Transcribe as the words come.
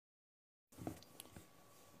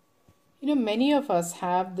Many of us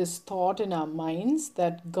have this thought in our minds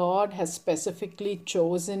that God has specifically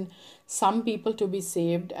chosen some people to be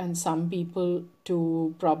saved and some people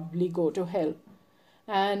to probably go to hell.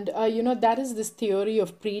 And, that is this theory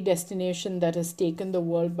of predestination that has taken the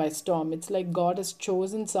world by storm. It's like God has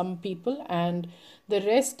chosen some people and the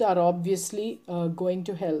rest are obviously going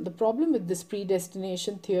to hell. The problem with this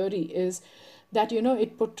predestination theory is that,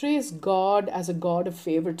 it portrays God as a God of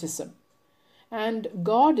favoritism. And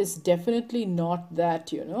God is definitely not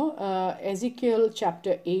that. Ezekiel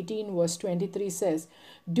chapter 18, verse 23 says,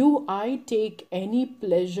 "Do I take any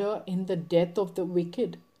pleasure in the death of the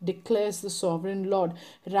wicked? Declares the sovereign Lord.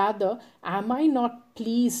 Rather, am I not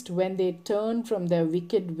pleased when they turn from their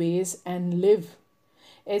wicked ways and live?"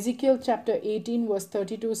 Ezekiel chapter 18, verse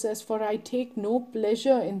 32 says, "For I take no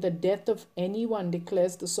pleasure in the death of anyone,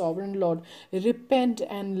 declares the sovereign Lord. Repent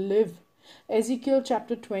and live." Ezekiel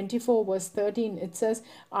chapter 24, verse 13, it says,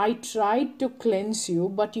 "I tried to cleanse you,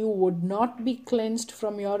 but you would not be cleansed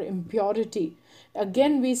from your impurity."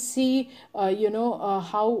 Again, we see,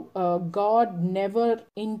 how God never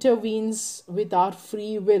intervenes with our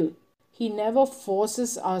free will. He never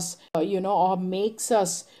forces us, or makes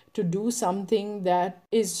us to do something that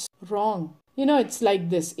is wrong. It's like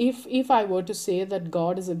this. If I were to say that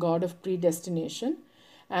God is a God of predestination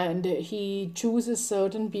and he chooses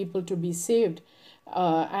certain people to be saved,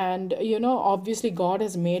 and obviously God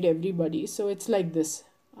has made everybody. So it's like this.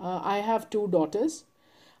 I have two daughters.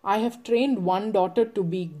 I have trained one daughter to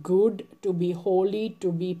be good, to be holy,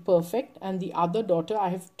 to be perfect, and the other daughter I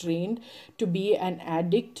have trained to be an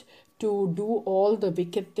addict, to do all the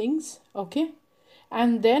wicked things. Okay?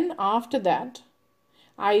 And then after that,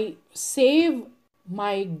 I save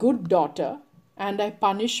my good daughter and I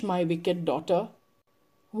punish my wicked daughter.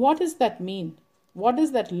 What does that mean? What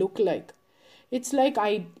does that look like? It's like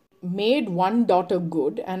I made one daughter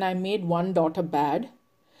good and I made one daughter bad,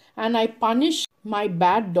 and I punish my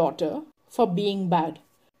bad daughter for being bad.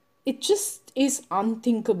 It just is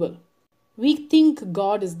unthinkable. We think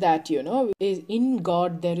God is that. In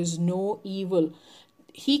God there is no evil.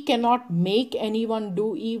 He cannot make anyone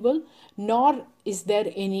do evil, nor is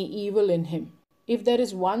there any evil in him. If there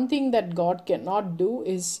is one thing that God cannot do,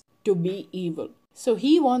 is to be evil. So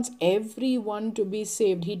he wants everyone to be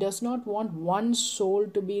saved. He does not want one soul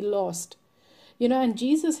to be lost. And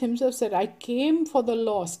Jesus himself said, "I came for the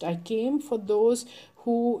lost. I came for those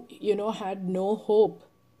who, had no hope."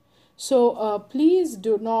 So please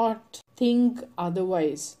do not think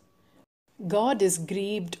otherwise. God is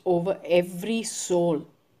grieved over every soul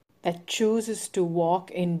that chooses to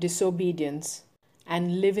walk in disobedience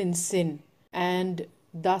and live in sin and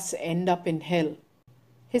thus end up in hell.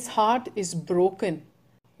 His heart is broken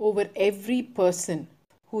over every person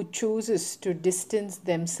who chooses to distance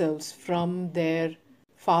themselves from their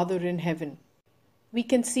Father in heaven. We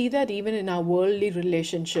can see that even in our worldly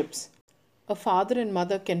relationships. A father and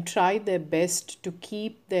mother can try their best to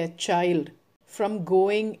keep their child from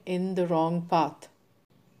going in the wrong path.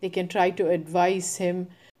 They can try to advise him,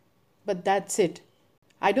 but that's it.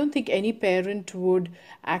 I don't think any parent would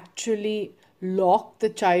actually lock the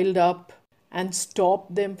child up and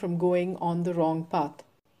stop them from going on the wrong path.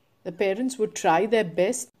 The parents would try their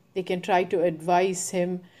best. They can try to advise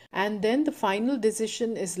him, and then the final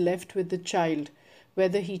decision is left with the child,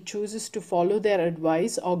 whether he chooses to follow their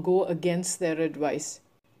advice or go against their advice.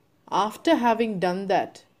 After having done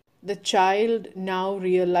that, the child now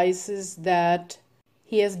realizes that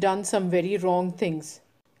he has done some very wrong things.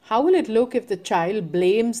 How will it look if the child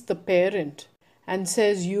blames the parent and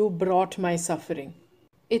says, "You brought my suffering"?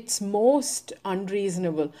 It's most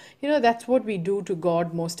unreasonable. That's what we do to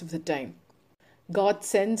God most of the time. God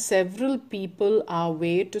sends several people our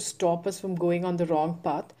way to stop us from going on the wrong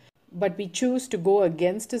path, but we choose to go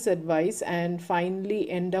against his advice and finally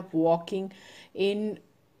end up walking in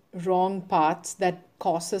wrong paths that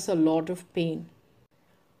cause us a lot of pain.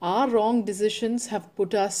 Our wrong decisions have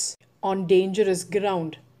put us on dangerous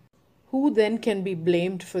ground. Who then can be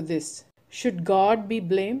blamed for this? Should God be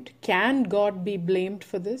blamed? Can God be blamed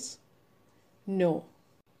for this? No.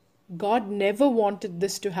 God never wanted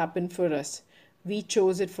this to happen for us. We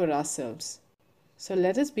chose it for ourselves. So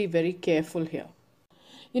let us be very careful here.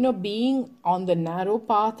 Being on the narrow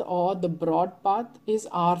path or the broad path is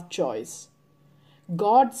our choice.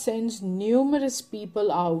 God sends numerous people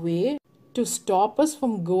our way to stop us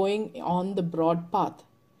from going on the broad path.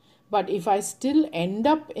 But if I still end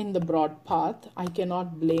up in the broad path, I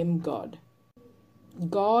cannot blame God.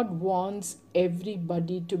 God wants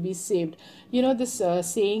everybody to be saved. This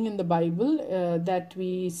saying in the Bible that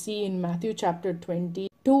we see in Matthew chapter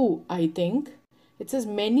 22, I think. It says,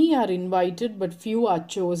 many are invited, but few are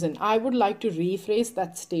chosen. I would like to rephrase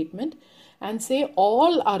that statement and say,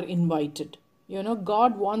 all are invited.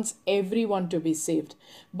 God wants everyone to be saved,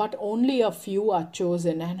 but only a few are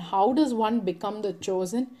chosen. And how does one become the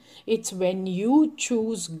chosen? It's when you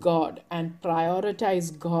choose God and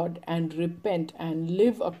prioritize God and repent and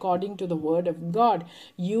live according to the word of God,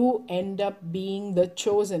 you end up being the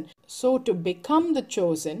chosen. So, to become the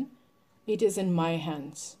chosen, it is in my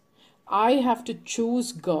hands. I have to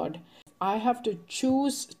choose God. I have to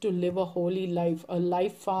choose to live a holy life, a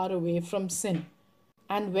life far away from sin.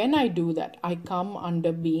 And when I do that, I come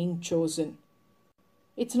under being chosen.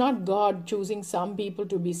 It's not God choosing some people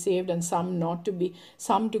to be saved and some not to be,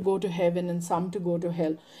 some to go to heaven and some to go to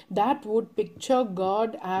hell. That would picture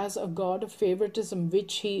God as a God of favoritism,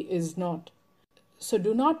 which He is not. So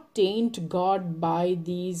do not taint God by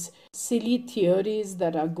these silly theories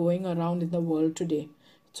that are going around in the world today.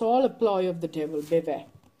 It's all a ploy of the devil. Beware.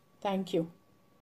 Thank you.